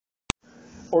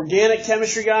Organic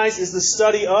chemistry, guys, is the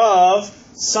study of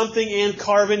something and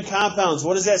carbon compounds.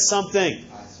 What is that something?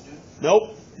 Oxygen.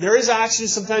 Nope. There is oxygen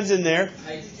sometimes in there.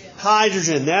 Hydrogen.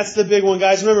 Hydrogen. That's the big one,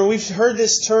 guys. Remember, we've heard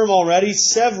this term already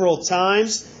several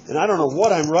times, and I don't know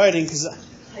what I'm writing because...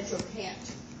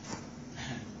 Hydrocant.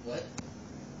 What?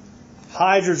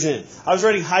 Hydrogen. I was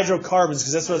writing hydrocarbons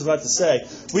because that's what I was about to say.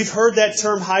 We've heard that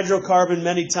term hydrocarbon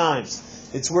many times.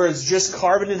 It's where it's just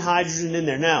carbon and hydrogen in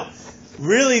there. Now,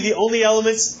 really the only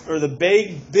elements, or the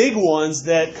big ones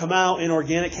that come out in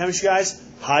organic chemistry, guys,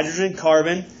 hydrogen,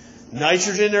 carbon,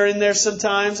 nitrogen are in there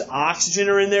sometimes, oxygen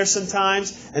are in there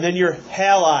sometimes, and then your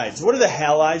halides. What are the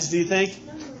halides, do you think?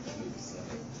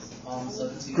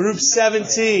 17. Group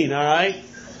 17, all right?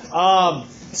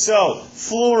 So,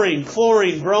 fluorine,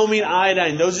 chlorine, bromine,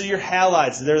 iodine, those are your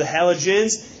halides. They're the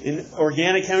halogens. In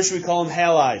organic chemistry, we call them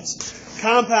halides.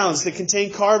 Compounds that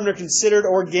contain carbon are considered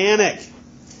organic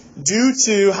due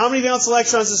to, how many valence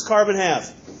electrons does carbon have?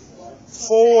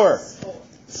 4.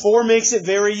 4 makes it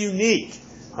very unique.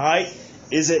 All right?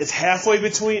 It's halfway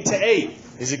between to 8.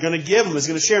 Is it going to give them? Is it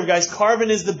going to share them? Guys,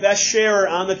 carbon is the best sharer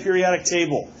on the periodic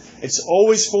table. It's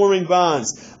always forming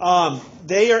bonds.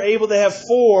 They are able to have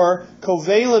 4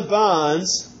 covalent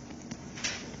bonds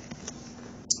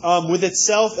with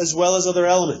itself as well as other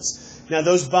elements. Now,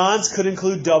 those bonds could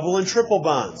include double and triple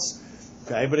bonds.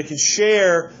 Okay, but it can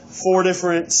share 4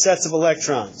 different sets of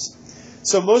electrons.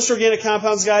 So most organic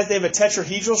compounds, guys, they have a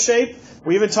tetrahedral shape.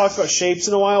 We haven't talked about shapes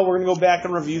in a while. We're going to go back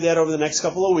and review that over the next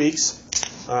couple of weeks.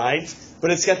 All right,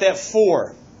 but it's got that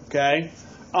 4. Okay,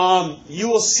 you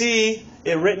will see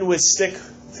it written with stick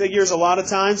figures a lot of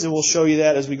times, and we'll show you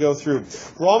that as we go through.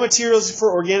 Raw materials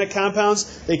for organic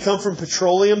compounds, they come from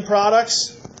petroleum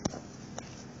products.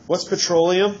 What's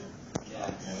petroleum?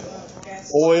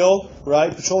 Oil,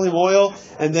 right? Petroleum oil,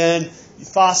 and then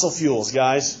fossil fuels,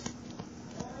 guys.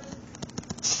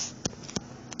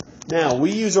 Now,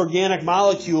 we use organic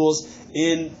molecules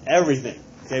in everything.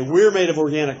 Okay, we're made of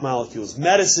organic molecules.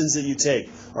 Medicines that you take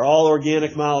are all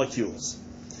organic molecules.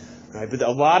 Right? But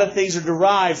a lot of things are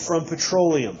derived from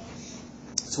petroleum.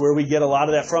 It's where we get a lot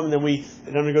of that from, and then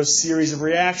it undergoes a series of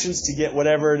reactions to get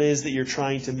whatever it is that you're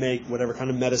trying to make, whatever kind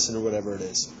of medicine or whatever it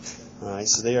is. All right,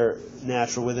 so they are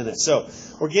natural within it. So,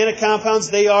 organic compounds,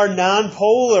 they are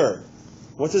nonpolar.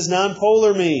 What does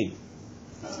nonpolar mean?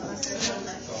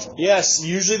 Yes,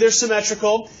 usually they're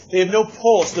symmetrical. They have no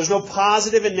pull, so there's no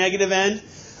positive and negative end.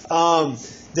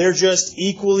 They're just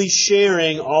equally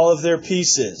sharing all of their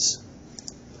pieces.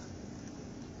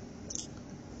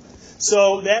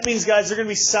 So that means, guys, they're going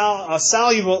to be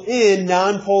soluble in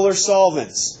nonpolar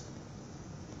solvents.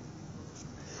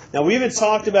 Now, we haven't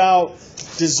talked about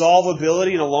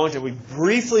dissolvability in a long time. We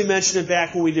briefly mentioned it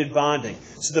back when we did bonding.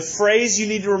 So the phrase you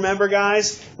need to remember,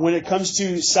 guys, when it comes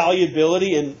to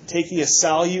solubility and taking a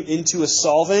solute into a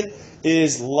solvent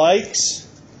is likes,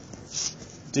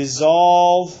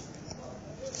 dissolve,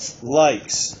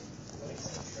 likes.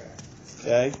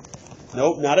 Okay?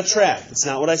 Nope, not attract. That's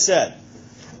not what I said.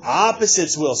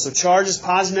 Opposites will. So charges,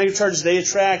 positive, negative charges, they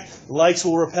attract. Likes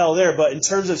will repel there. But in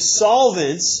terms of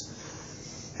solvents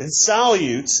and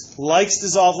solutes, likes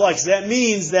dissolve likes. That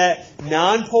means that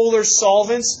nonpolar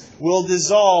solvents will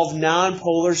dissolve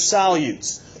nonpolar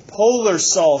solutes. Polar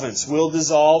solvents will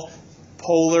dissolve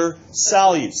polar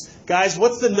solutes. Guys,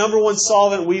 what's the number one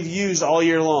solvent we've used all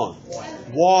year long?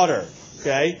 Water.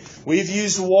 Okay? We've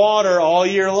used water all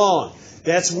year long.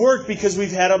 That's worked because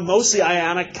we've had mostly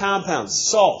ionic compounds,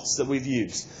 salts that we've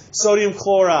used. Sodium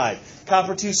chloride,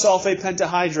 copper 2 sulfate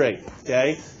pentahydrate.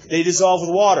 Okay? They dissolve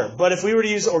with water. But if we were to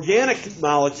use organic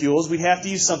molecules, we'd have to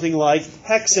use something like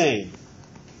hexane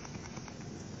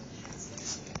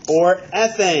or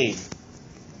ethane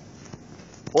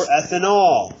or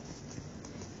ethanol.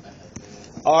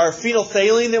 Our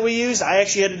phenolphthalein that we use, I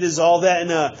actually had to dissolve that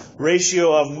in a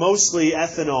ratio of mostly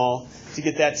ethanol to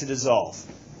get that to dissolve.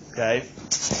 Okay?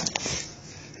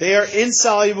 They are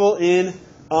insoluble in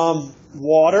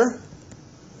water,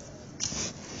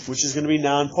 which is going to be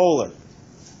nonpolar.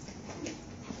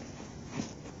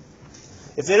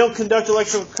 If they don't conduct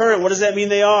electrical current, what does that mean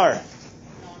they are?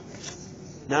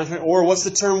 Or what's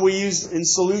the term we use in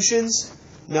solutions?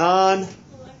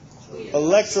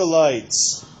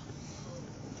 Non-electrolytes.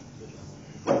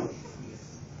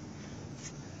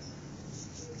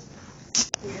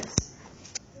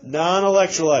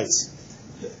 Non-electrolytes.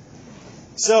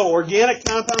 So, organic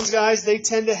compounds, guys, they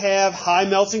tend to have high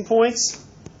melting points.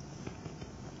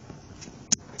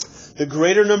 The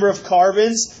greater number of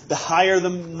carbons, the higher the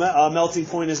melting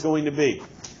point is going to be.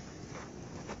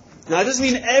 Now, it doesn't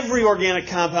mean every organic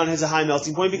compound has a high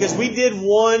melting point, because we did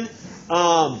one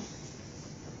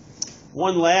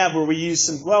one lab where we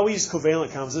used we used covalent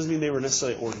compounds. Doesn't mean they were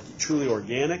necessarily truly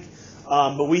organic.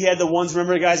 But we had the ones,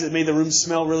 remember, guys, that made the room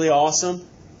smell really awesome?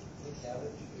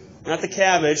 Not the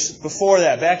cabbage. Before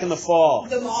that, back in the fall.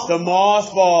 The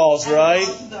mothballs, right?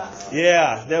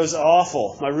 Yeah, that was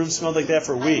awful. My room smelled like that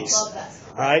for weeks.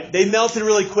 All right, they melted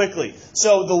really quickly.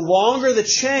 So the longer the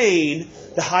chain,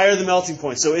 the higher the melting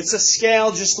point. So it's a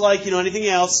scale just like anything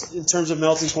else in terms of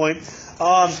melting point.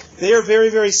 They are very,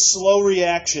 very slow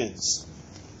reactions.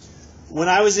 When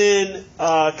I was in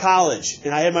college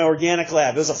and I had my organic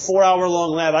lab, it was a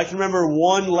 4-hour-long lab. I can remember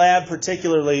one lab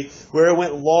particularly where it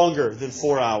went longer than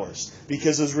 4 hours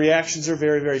because those reactions are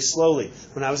very, very slowly.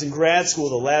 When I was in grad school,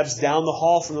 the labs down the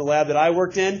hall from the lab that I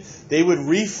worked in, they would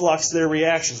reflux their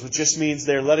reactions, which just means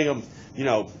they're letting them,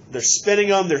 they're spinning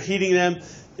them, they're heating them.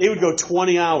 They would go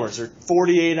 20 hours or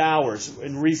 48 hours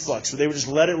in reflux, where they would just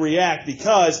let it react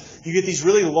because you get these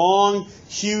really long,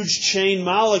 huge chain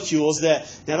molecules that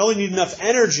not only need enough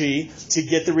energy to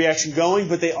get the reaction going,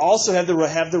 but they also have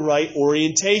the right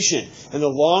orientation. And the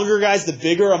longer, guys, the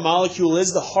bigger a molecule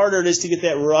is, the harder it is to get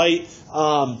that right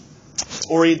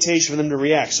orientation for them to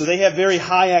react. So they have very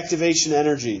high activation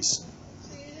energies.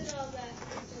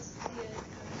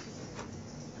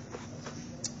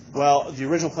 Well, the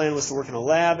original plan was to work in a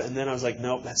lab, and then I was like,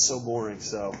 nope, that's so boring.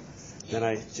 So then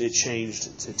it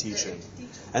changed to teaching.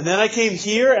 And then I came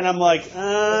here, and I'm like,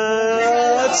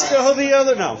 let's go the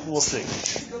other. No, we'll see.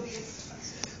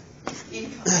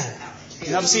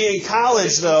 Now, see, in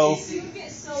college, though, you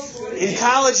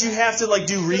have to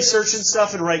do research and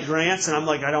stuff and write grants, and I'm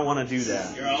like, I don't want to do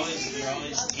that. You're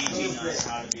always teaching us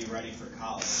how to be ready for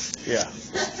college. Yeah.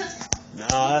 No,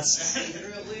 that's...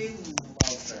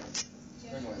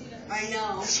 I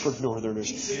know. For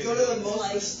Northerners. You go to the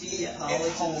most prestigious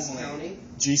college in this county.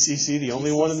 GCC, the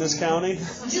only one in this county.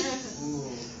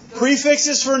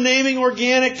 Prefixes for naming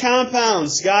organic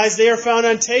compounds. Guys, they are found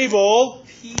on table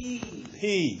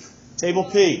P. Table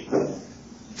P.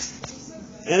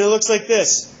 And it looks like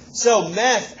this. So,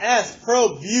 meth, eth,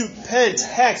 pro, bute, pent,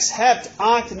 hex, hept,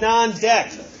 oct, non,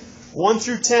 dec. 1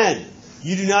 through 10.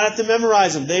 You do not have to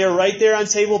memorize them. They are right there on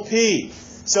table P.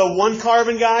 So 1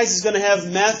 carbon, guys, is going to have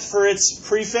meth for its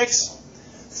prefix.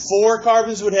 4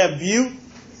 carbons would have bute.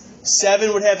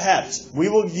 7 would have hept. We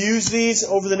will use these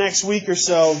over the next week or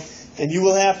so, and you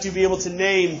will have to be able to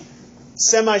name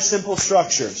semi-simple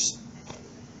structures.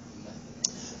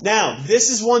 Now, this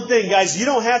is one thing, guys. You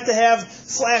don't have to have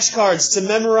flashcards to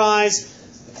memorize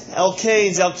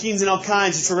alkanes, alkenes, and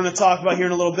alkynes, which we're going to talk about here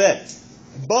in a little bit.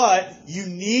 But you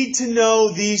need to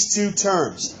know these 2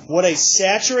 terms. What a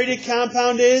saturated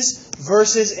compound is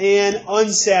versus an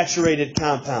unsaturated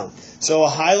compound. So a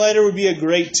highlighter would be a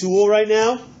great tool right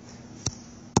now.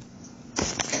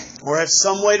 Or have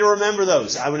some way to remember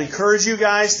those. I would encourage you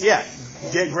guys,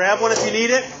 grab one if you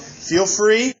need it. Feel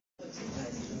free.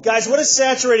 Guys, what does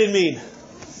saturated mean?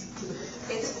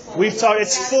 We've talked,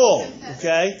 it's full,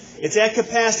 okay? It's at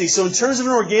capacity. So in terms of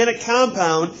an organic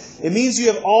compound, it means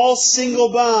you have all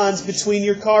single bonds between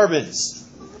your carbons,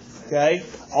 okay?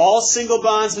 All single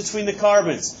bonds between the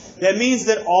carbons. That means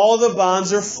that all the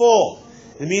bonds are full.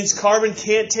 It means carbon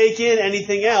can't take in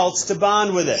anything else to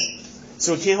bond with it.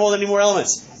 So it can't hold any more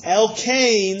elements.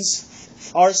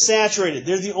 Alkanes are saturated.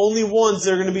 They're the only ones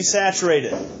that are going to be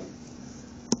saturated.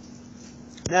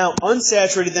 Now,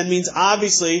 unsaturated then means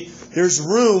obviously there's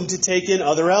room to take in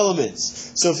other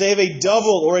elements. So if they have a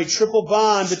double or a triple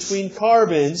bond between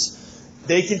carbons,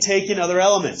 they can take in other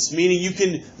elements. Meaning you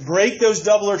can break those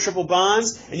double or triple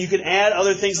bonds and you can add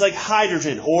other things like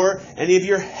hydrogen or any of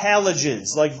your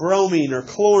halogens like bromine or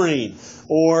chlorine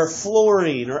or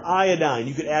fluorine or iodine.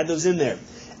 You could add those in there.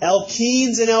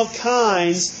 Alkenes and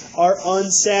alkynes are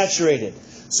unsaturated.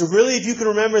 So really, if you can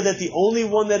remember that the only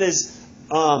one that is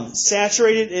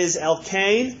saturated is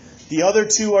alkane. The other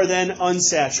 2 are then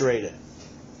unsaturated.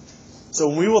 So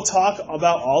we will talk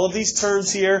about all of these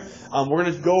terms here. We're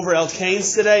going to go over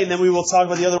alkanes today, and then we will talk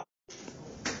about the other.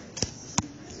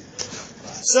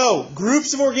 So,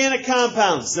 groups of organic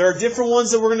compounds. There are different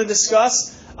ones that we're going to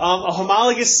discuss. A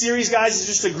homologous series, guys, is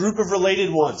just a group of related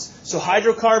ones. So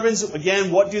hydrocarbons,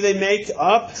 again, what do they make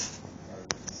up?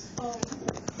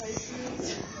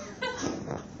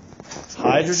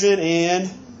 Hydrogen and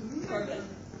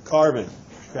carbon.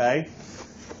 Okay?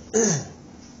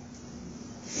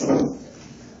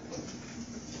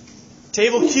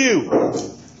 Table Q.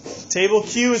 Table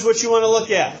Q is what you want to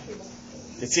look at.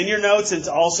 It's in your notes, and it's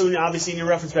also obviously in your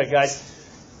reference pack, guys.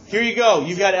 Here you go.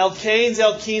 You've got alkanes,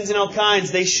 alkenes, and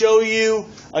alkynes. They show you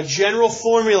a general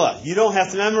formula. You don't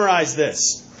have to memorize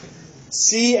this.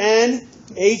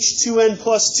 CnH2n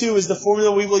plus 2 is the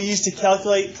formula we will use to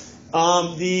calculate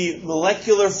the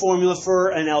molecular formula for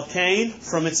an alkane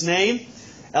from its name.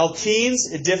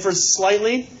 Alkenes, it differs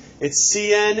slightly. It's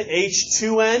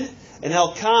CnH2n. And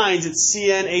alkynes, it's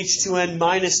CnH2n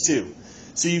minus 2.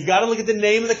 So you've got to look at the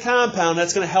name of the compound.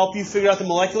 That's going to help you figure out the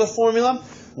molecular formula.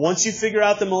 Once you figure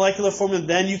out the molecular formula,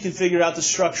 then you can figure out the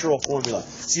structural formula.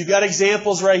 So you've got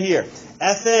examples right here.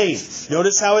 Ethane.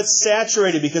 Notice how it's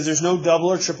saturated because there's no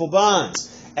double or triple bonds.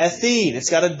 Ethene. It's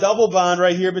got a double bond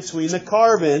right here between the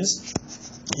carbons.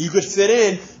 You could fit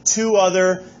in 2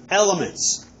 other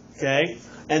elements. Okay?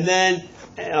 And then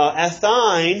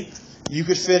ethyne, you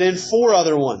could fit in 4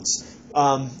 other ones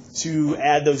to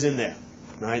add those in there.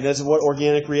 All right? That's what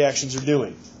organic reactions are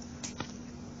doing.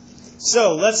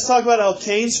 So let's talk about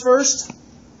alkanes first.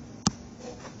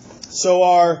 So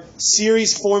our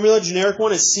series formula, generic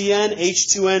one, is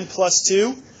CnH2n plus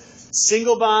 2.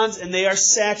 Single bonds, and they are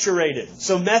saturated.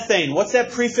 So methane, what's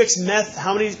that prefix meth?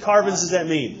 How many carbons does that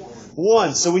mean?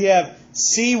 1. So we have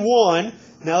C1.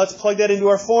 Now let's plug that into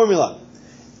our formula.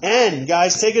 N,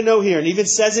 guys, take a note here, and even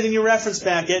says it in your reference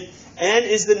packet. N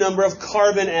is the number of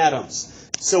carbon atoms.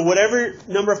 So whatever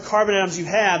number of carbon atoms you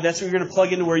have, that's what you're going to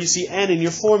plug into where you see N in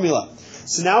your formula.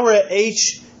 So now we're at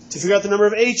H. To figure out the number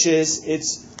of H's,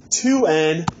 it's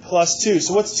 2N plus 2.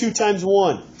 So what's 2 times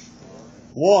 1?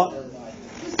 1.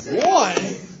 1?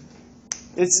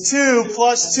 It's 2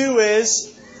 plus 2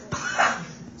 is...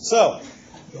 So,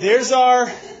 there's our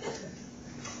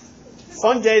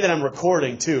fun day that I'm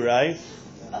recording too, right?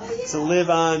 To live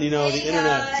on, the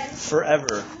internet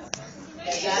forever.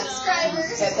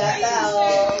 Hit that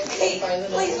bell.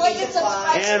 Please like and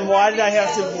subscribe. And why did I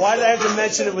have to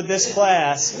mention it with this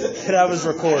class that I was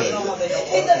recording?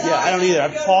 Yeah, I don't either. I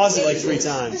paused it like 3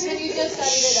 times. Can you just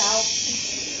edit it out?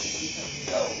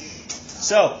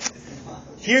 So,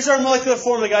 here's our molecular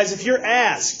formula, guys. If you're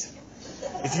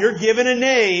given a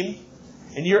name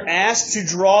and you're asked to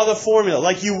draw the formula,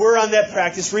 like you were on that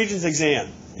practice regions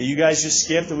exam, that you guys just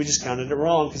skipped and we just counted it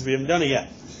wrong because we haven't done it yet.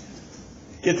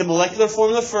 Get the molecular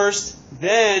formula first,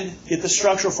 then get the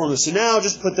structural formula. So now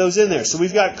just put those in there. So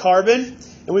we've got carbon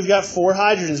and we've got 4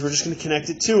 hydrogens. We're just going to connect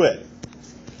it to it.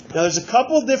 Now there's a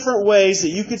couple different ways that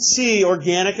you could see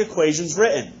organic equations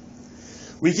written.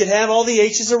 We could have all the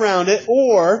H's around it,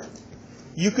 or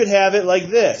you could have it like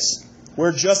this,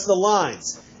 where just the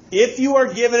lines. If you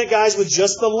are given it, guys, with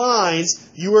just the lines,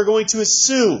 you are going to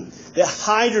assume that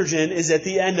hydrogen is at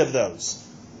the end of those.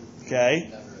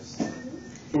 Okay?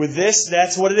 With this,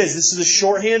 that's what it is. This is a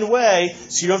shorthand way,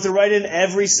 so you don't have to write in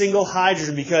every single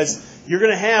hydrogen, because you're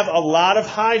going to have a lot of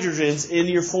hydrogens in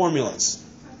your formulas.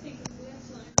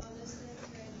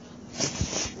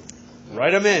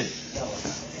 Write them in.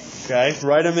 Okay,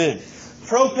 write them in.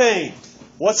 Propane.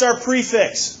 What's our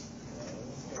prefix?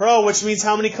 Pro, which means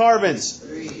how many carbons?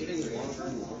 3.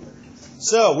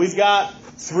 So, we've got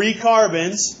 3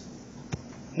 carbons.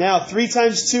 Now, 3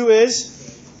 times 2 is?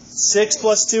 6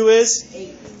 plus 2 is?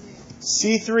 8.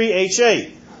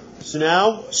 C3H8. So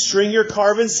now, string your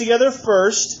carbons together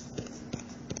first,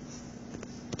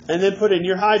 and then put in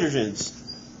your hydrogens.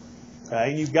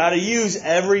 Okay, you've got to use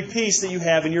every piece that you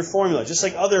have in your formula, just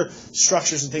like other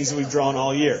structures and things that we've drawn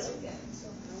all year.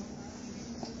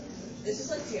 This is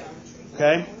like geometry.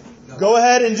 Okay, go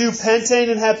ahead and do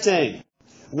pentane and heptane.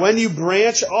 When you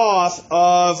branch off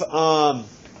of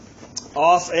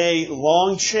a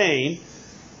long chain,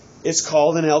 it's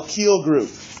called an alkyl group.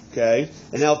 Okay,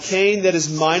 an alkane that is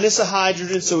minus a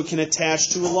hydrogen, so it can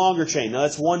attach to a longer chain. Now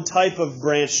that's one type of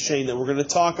branch chain that we're going to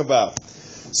talk about.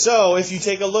 So, if you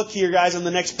take a look here, guys, on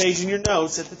the next page in your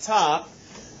notes at the top,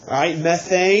 all right,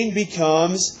 methane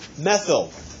becomes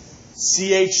methyl,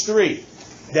 CH3.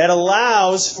 That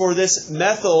allows for this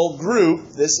methyl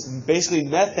group, this basically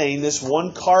methane, this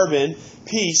one carbon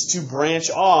piece, to branch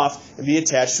off and be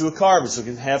attached to a carbon. So it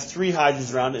can have 3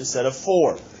 hydrogens around it instead of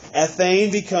 4.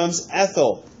 Ethane becomes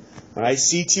ethyl, all right,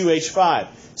 C2H5.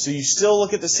 So you still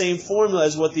look at the same formula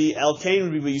as what the alkane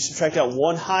would be, but you subtract out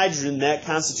 1 hydrogen. That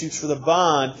constitutes for the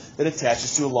bond that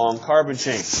attaches to a long carbon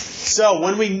chain. So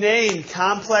when we name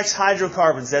complex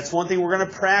hydrocarbons, that's one thing we're going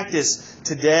to practice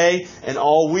today and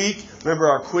all week. Remember,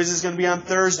 our quiz is going to be on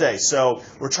Thursday. So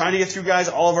we're trying to get through, guys,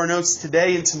 all of our notes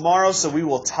today and tomorrow. So we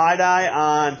will tie-dye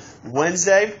on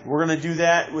Wednesday. We're going to do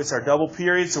that. It's our double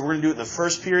period. So we're going to do it in the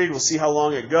first period. We'll see how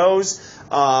long it goes.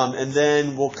 And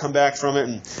then we'll come back from it.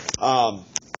 And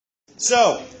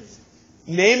so,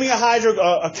 naming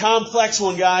a complex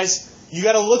one, guys, you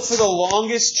got to look for the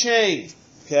longest chain.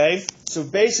 Okay? So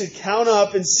basically count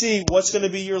up and see what's going to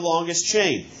be your longest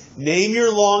chain. Name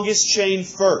your longest chain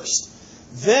first.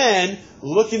 Then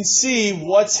look and see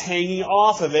what's hanging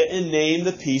off of it and name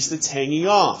the piece that's hanging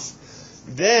off.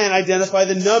 Then identify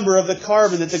the number of the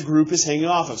carbon that the group is hanging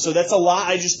off of. So that's a lot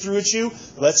I just threw at you.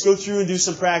 Let's go through and do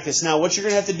some practice. Now, what you're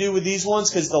going to have to do with these ones,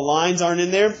 because the lines aren't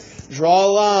in there, draw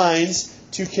lines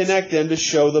to connect them to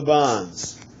show the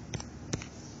bonds.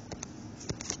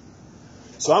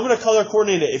 So I'm going to color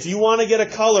coordinate it. If you want to get a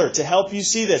color to help you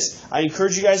see this, I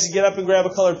encourage you guys to get up and grab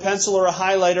a colored pencil or a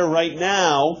highlighter right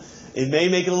now. It may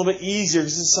make it a little bit easier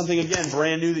because this is something, again,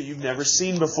 brand new that you've never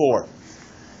seen before.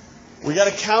 We got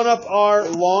to count up our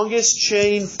longest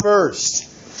chain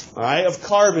first, all right, of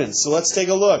carbons. So let's take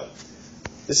a look.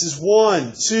 This is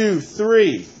 1, 2,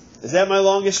 3. Is that my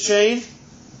longest chain?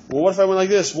 Well, what if I went like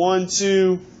this? 1,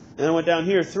 2, and I went down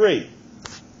here, 3.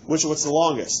 What's the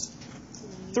longest?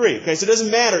 3. Okay, so it doesn't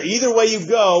matter. Either way you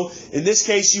go, in this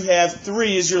case you have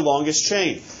 3 as your longest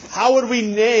chain. How would we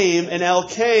name an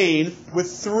alkane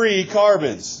with 3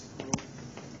 carbons?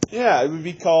 Yeah, it would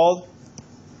be called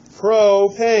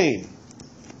propane.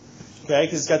 Okay,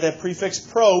 because it's got that prefix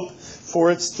prop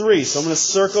for its 3. So I'm going to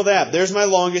circle that. There's my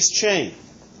longest chain.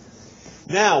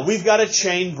 Now, we've got a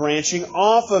chain branching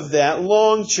off of that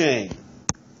long chain.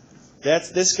 That's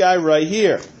this guy right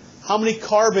here. How many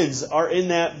carbons are in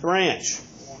that branch?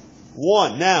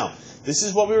 1. Now, this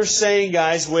is what we were saying,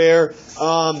 guys, where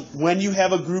when you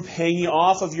have a group hanging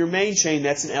off of your main chain,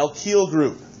 that's an alkyl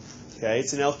group. Okay,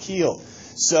 it's an alkyl.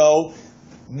 So,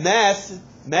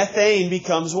 methane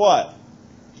becomes what?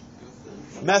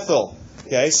 Methyl.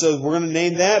 Okay, so we're going to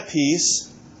name that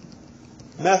piece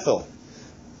methyl.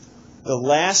 The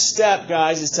last step,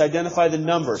 guys, is to identify the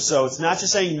number. So it's not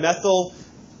just saying methyl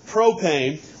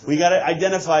propane. We got to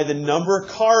identify the number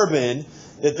carbon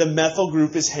that the methyl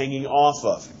group is hanging off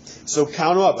of. So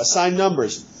count them up. Assign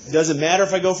numbers. It doesn't matter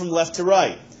if I go from left to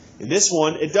right. In this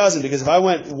one, it doesn't, because if I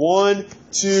went 1,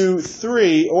 2,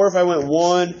 3, or if I went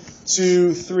 1,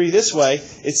 2, 3 this way,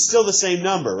 it's still the same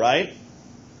number, right?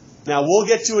 Now, we'll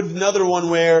get to another one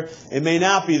where it may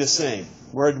not be the same,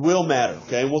 where it will matter.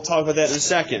 Okay, we'll talk about that in a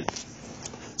second.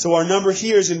 So our number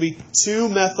here is going to be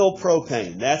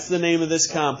 2-methylpropane. That's the name of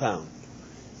this compound.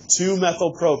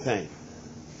 2-methylpropane.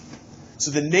 So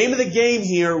the name of the game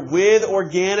here with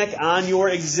organic on your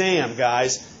exam,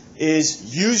 guys,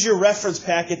 is use your reference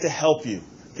packet to help you.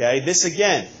 Okay, this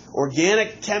again,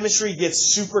 organic chemistry gets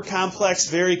super complex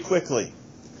very quickly.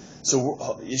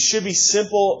 So it should be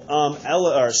simple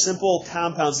simple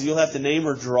compounds that you'll have to name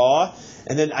or draw,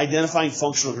 and then identifying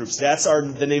functional groups. That's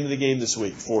the name of the game this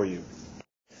week for you.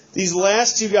 These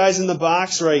last two guys in the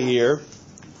box right here,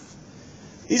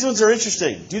 these ones are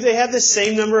interesting. Do they have the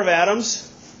same number of atoms?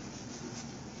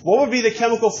 What would be the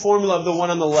chemical formula of the one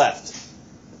on the left?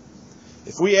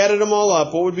 If we added them all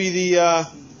up, what would be the...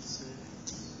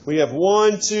 we have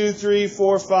 1, 2, 3,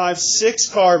 4, 5, 6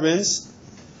 carbons.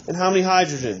 And how many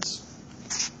hydrogens?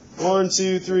 1,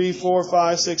 2, 3, 4,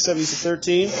 5, 6, 7, 8,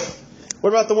 13. What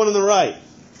about the one on the right?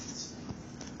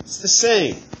 It's the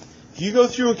same. If you go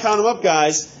through and count them up,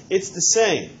 guys, it's the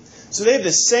same. So they have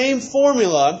the same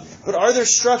formula, but are their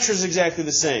structures exactly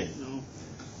the same?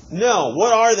 No.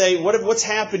 What are they? What's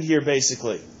happened here,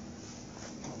 basically?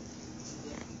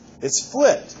 It's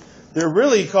flipped. They're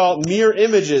really called mirror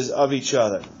images of each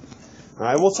other. All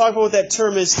right, we'll talk about what that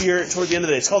term is here toward the end of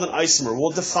the day. It's called an isomer.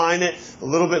 We'll define it a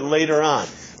little bit later on.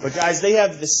 But guys, they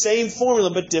have the same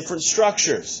formula but different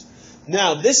structures.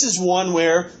 Now, this is one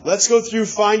where, let's go through,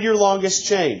 find your longest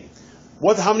chain.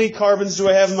 How many carbons do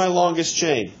I have in my longest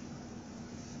chain?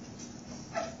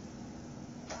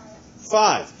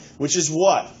 5, which is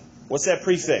what? What's that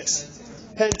prefix?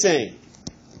 Pentane.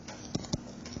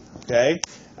 Okay,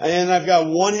 and I've got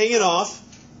one hanging off,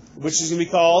 which is going to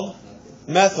be called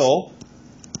methyl.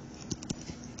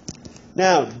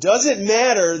 Now, does it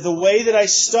matter the way that I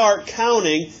start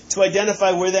counting to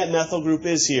identify where that methyl group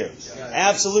is here?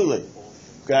 Absolutely.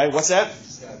 Okay, what's that?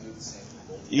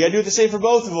 You got to do it the same for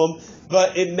both of them.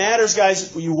 But it matters,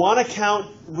 guys. You want to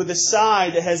count with the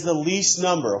side that has the least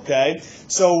number, okay?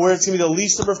 So where it's going to be the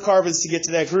least number of carbons to get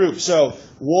to that group. So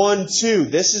 1, 2.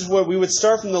 This is where we would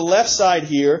start from the left side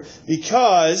here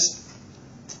because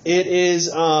it is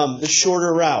the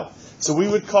shorter route. So we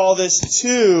would call this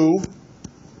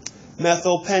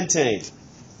 2-methylpentane.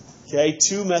 Okay,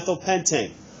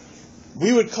 2-methylpentane.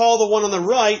 We would call the one on the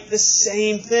right the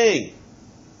same thing.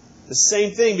 The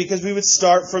same thing because we would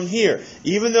start from here.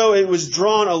 Even though it was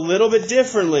drawn a little bit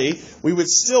differently, we would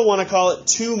still want to call it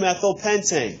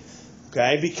 2-methylpentane.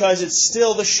 Okay, because it's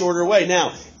still the shorter way.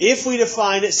 Now, if we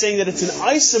define it saying that it's an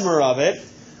isomer of it,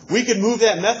 we could move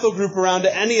that methyl group around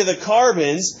to any of the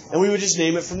carbons, and we would just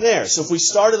name it from there. So if we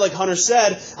started, like Hunter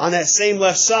said, on that same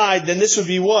left side, then this would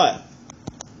be what?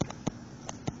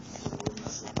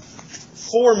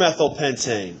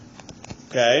 4-methylpentane.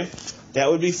 Okay? That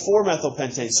would be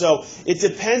 4-methylpentane. So it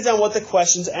depends on what the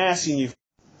question's asking you.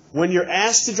 When you're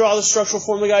asked to draw the structural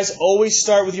formula, guys, always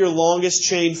start with your longest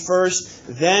chain first,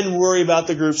 then worry about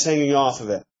the groups hanging off of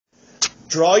it.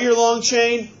 Draw your long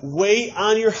chain, wait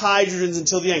on your hydrogens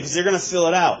until the end, because they're going to fill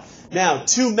it out. Now,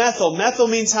 2-methyl. Methyl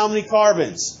means how many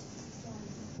carbons?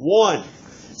 1.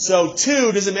 So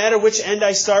 2, does it matter which end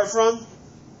I start from?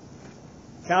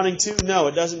 Counting 2? No,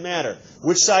 it doesn't matter.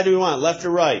 Which side do we want, left or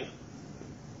right?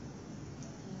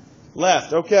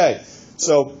 Left, okay.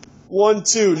 So 1,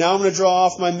 2. Now I'm going to draw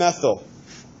off my methyl.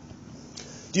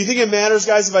 Do you think it matters,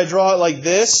 guys, if I draw it like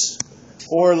this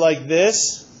or like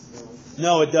this?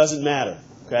 No, it doesn't matter.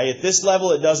 Okay, at this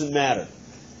level, it doesn't matter.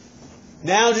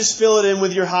 Now just fill it in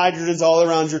with your hydrogens all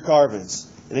around your carbons.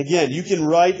 And again, you can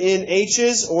write in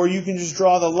H's or you can just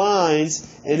draw the lines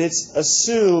and it's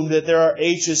assumed that there are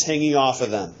H's hanging off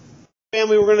of them.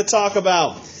 Family we're going to talk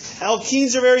about.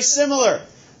 Alkenes are very similar,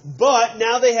 but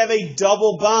now they have a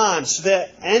double bond. So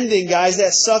that ending, guys,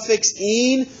 that suffix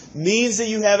 "ene" means that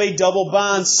you have a double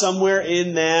bond somewhere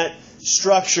in that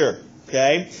structure.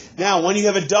 Okay? Now, when you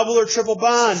have a double or triple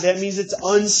bond, that means it's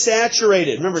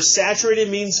unsaturated. Remember, saturated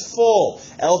means full.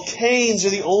 Alkanes are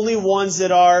the only ones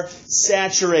that are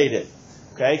saturated.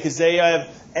 Okay? Because they have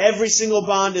every single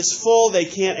bond is full. They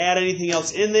can't add anything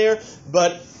else in there.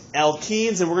 But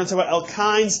alkenes, and we're going to talk about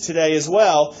alkynes today as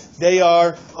well, they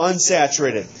are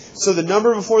unsaturated. So the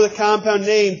number before the compound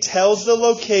name tells the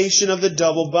location of the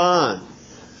double bond.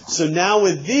 So now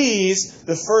with these,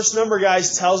 the first number,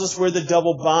 guys, tells us where the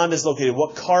double bond is located,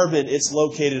 what carbon it's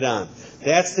located on.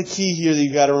 That's the key here that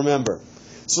you've got to remember.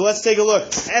 So let's take a look.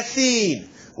 Ethene.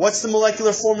 What's the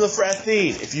molecular formula for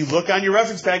ethene? If you look on your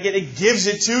reference packet, it gives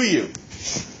it to you.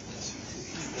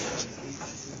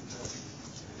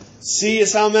 C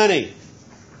is how many?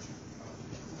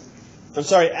 I'm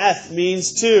sorry, eth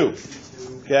means 2.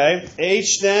 Okay.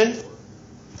 H then?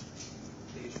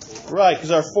 Right,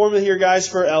 because our formula here, guys,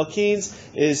 for alkenes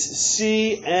is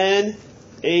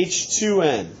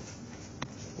CnH2n.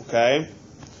 Okay?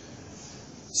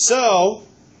 So,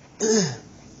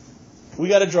 we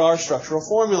got to draw our structural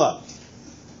formula.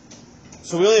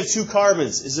 So we only have 2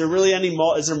 carbons. Is there really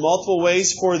is there multiple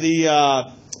ways for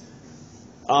the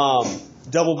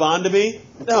double bond to be?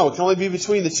 No, it can only be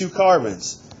between the 2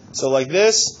 carbons. So like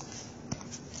this,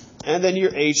 and then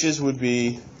your H's would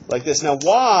be like this. Now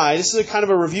why, this is a kind of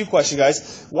a review question,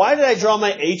 guys. Why did I draw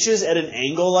my H's at an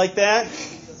angle like that?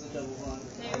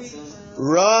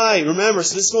 Right, remember,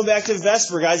 so this is going back to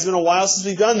Vesper, guys. It's been a while since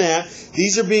we've done that.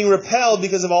 These are being repelled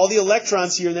because of all the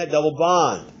electrons here in that double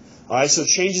bond. Alright, so it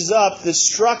changes up the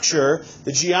structure,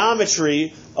 the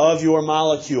geometry of your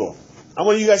molecule. I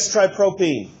want you guys to try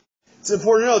propene. It's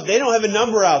important to note, they don't have a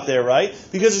number out there, right?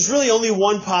 Because there's really only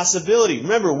one possibility.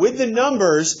 Remember, with the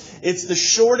numbers, it's the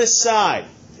shortest side.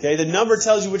 Okay, the number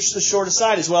tells you which the shortest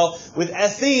side is. Well, with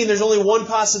ethene, there's only one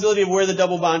possibility of where the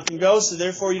double bond can go, so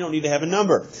therefore you don't need to have a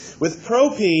number. With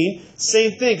propene,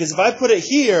 same thing, because if I put it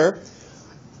here,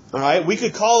 all right, we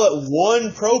could call it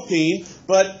 1 propene,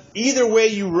 but either way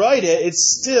you write it,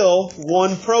 it's still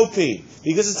 1 propene,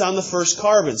 because it's on the first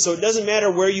carbon. So it doesn't matter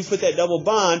where you put that double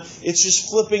bond, it's just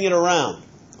flipping it around.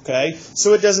 Okay,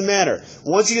 so it doesn't matter.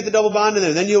 Once you get the double bond in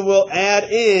there, then you will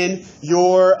add in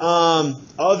your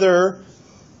other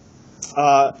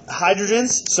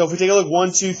hydrogens. So if we take a look,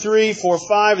 1, 2, 3, 4,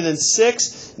 5, and then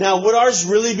 6. Now, would ours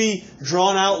really be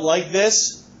drawn out like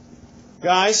this,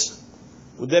 guys?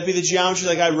 Would that be the geometry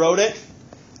like I wrote it?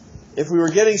 If we were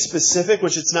getting specific,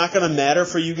 which it's not going to matter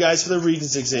for you guys for the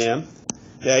Regents exam,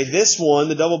 okay, this one,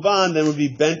 the double bond, then would be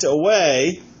bent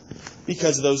away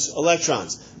because of those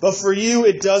electrons. But for you,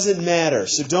 it doesn't matter.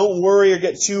 So don't worry or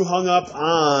get too hung up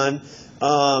on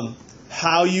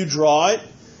how you draw it.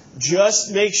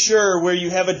 Just make sure where you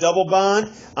have a double bond,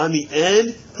 on the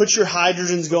end, put your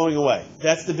hydrogens going away.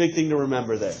 That's the big thing to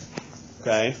remember there.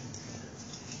 Okay?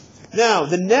 Now,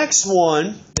 the next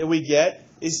one that we get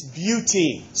is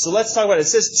butene. So let's talk about it. It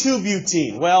says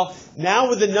 2-butene. Well, now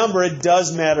with the number, it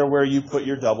does matter where you put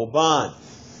your double bond.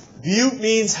 But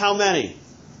means how many?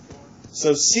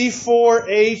 So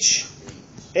C4H8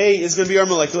 is going to be our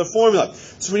molecular formula.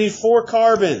 So we need 4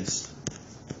 carbons.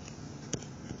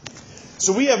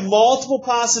 So we have multiple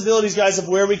possibilities, guys, of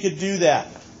where we could do that.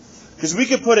 Because we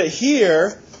could put it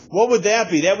here. What would that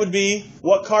be? That would be,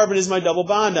 what carbon is my double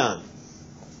bond on?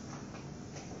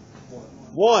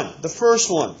 1, the first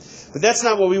one. But that's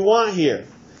not what we want here.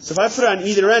 So if I put it on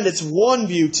either end, it's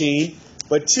 1-butene.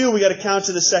 But 2, we got to count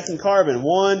to the second carbon.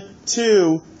 1,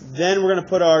 2, then we're going to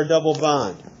put our double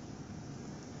bond.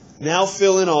 Now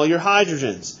fill in all your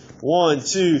hydrogens. 1,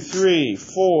 2, 3,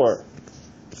 4,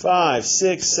 5,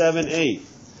 6, 7, 8.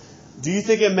 Do you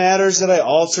think it matters that I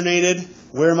alternated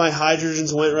where my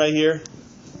hydrogens went right here?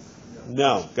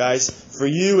 No, guys. For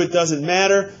you, it doesn't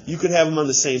matter. You could have them on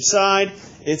the same side.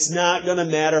 It's not going to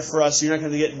matter for us. You're not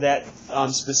going to get that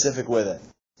specific with it.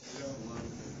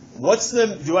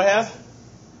 Do I have?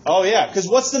 Oh, yeah. Because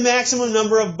what's the maximum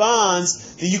number of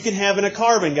bonds that you can have in a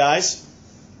carbon, guys?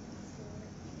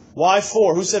 Why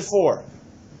 4? Who said 4?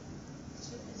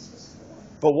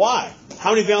 But why?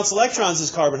 How many valence electrons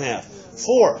does carbon have?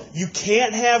 4. You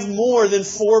can't have more than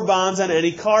 4 bonds on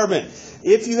any carbon.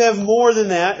 If you have more than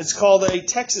that, it's called a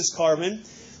Texas carbon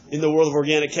in the world of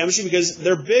organic chemistry because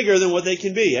they're bigger than what they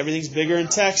can be. Everything's bigger in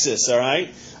Texas, all right?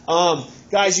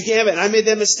 Guys, you can't have it. And I made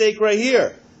that mistake right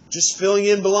here. Just filling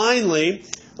in blindly.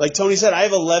 Like Tony said, I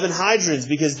have 11 hydrogens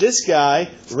because this guy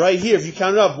right here, if you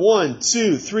count it up, 1,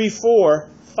 2, 3, 4,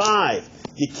 5.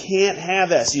 You can't have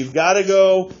that. So you've got to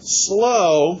go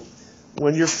slow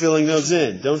when you're filling those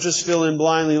in. Don't just fill in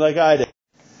blindly like I did.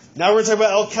 Now we're going to talk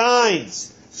about alkynes.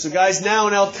 So guys, now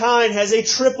an alkyne has a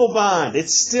triple bond.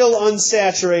 It's still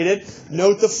unsaturated.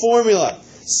 Note the formula.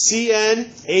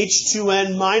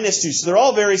 CnH2n minus 2. So they're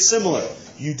all very similar.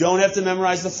 You don't have to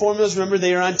memorize the formulas. Remember,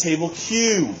 they are on table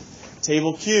Q.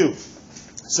 Table Q.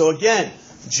 So again,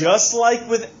 just like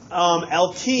with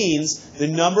alkenes, the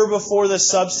number before the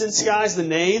substance, guys, the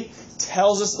name,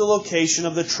 tells us the location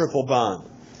of the triple bond.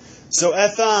 So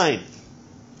ethyne.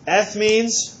 Eth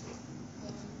means?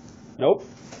 Nope.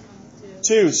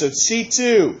 2. So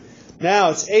C2.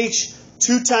 Now it's H.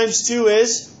 2 times 2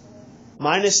 is?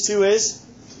 Minus 2 is?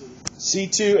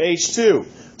 C2H2.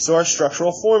 So our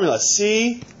structural formula.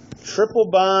 C, triple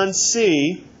bond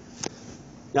C.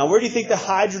 Now where do you think the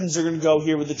hydrogens are going to go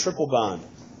here with the triple bond?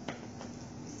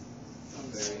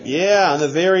 Yeah, on the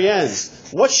very ends.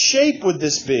 What shape would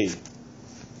this be?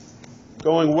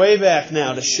 Going way back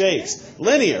now to shapes.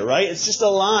 Linear, right? It's just a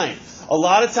line. A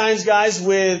lot of times, guys,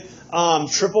 with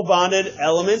triple bonded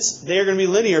elements, they're going to be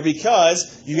linear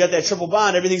because you got that triple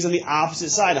bond, everything's on the opposite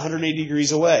side, 180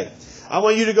 degrees away. I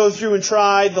want you to go through and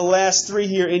try the last 3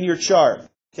 here in your chart.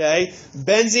 Okay?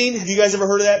 Benzene, have you guys ever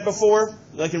heard of that before?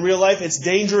 Like in real life? It's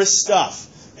dangerous stuff.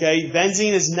 Okay?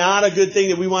 Benzene is not a good thing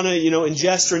that we want to,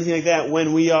 ingest or anything like that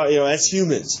when we are, as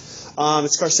humans.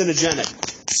 It's carcinogenic.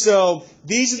 So,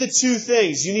 these are the 2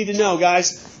 things you need to know,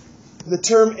 guys. The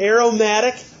term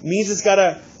aromatic means it's got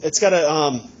a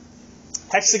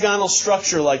hexagonal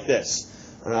structure like this.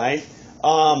 All right?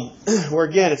 Where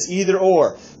again, it's either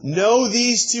or. Know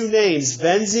these 2 names,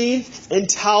 benzene and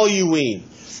toluene.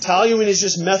 Toluene is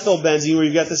just methylbenzene, where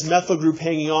you've got this methyl group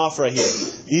hanging off right here.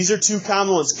 These are 2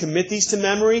 common ones. Commit these to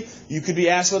memory. You could be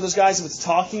asked about those guys. If it's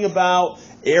talking about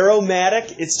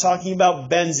aromatic, it's talking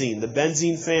about benzene, the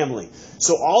benzene family.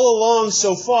 So all along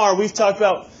so far, we've talked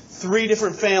about 3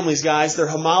 different families, guys. They're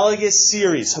homologous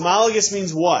series. Homologous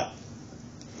means what?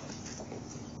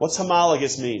 What's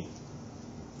homologous mean?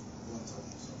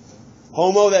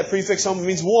 Homo, that prefix homo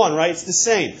means 1, right? It's the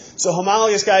same. So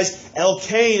homologous, guys,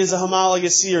 alkane is a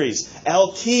homologous series.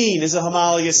 Alkene is a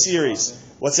homologous series.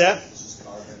 What's that?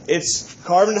 It's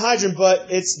carbon and hydrogen, but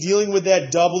it's dealing with that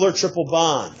double or triple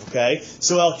bond. Okay?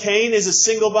 So alkane is a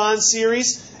single bond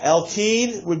series.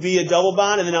 Alkene would be a double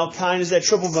bond, and then alkyne is that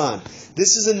triple bond.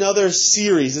 This is another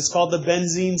series. It's called the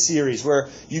benzene series, where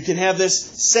you can have this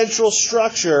central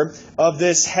structure of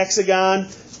this hexagon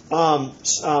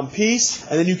piece,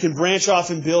 and then you can branch off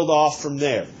and build off from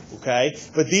there. Okay?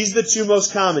 But these are the 2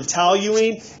 most common,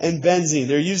 toluene and benzene.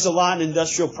 They're used a lot in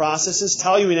industrial processes.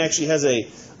 Toluene actually has a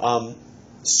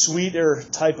sweeter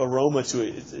type aroma to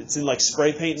it. It's in like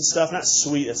spray paint and stuff. Not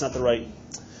sweet, that's not the right,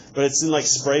 but it's in like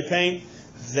spray paint.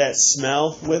 That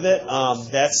smell with it,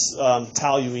 that's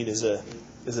toluene is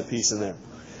a piece in there.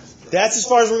 That's as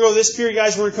far as we're going to go this period,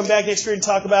 guys. We're going to come back next period and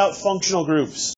talk about functional groups.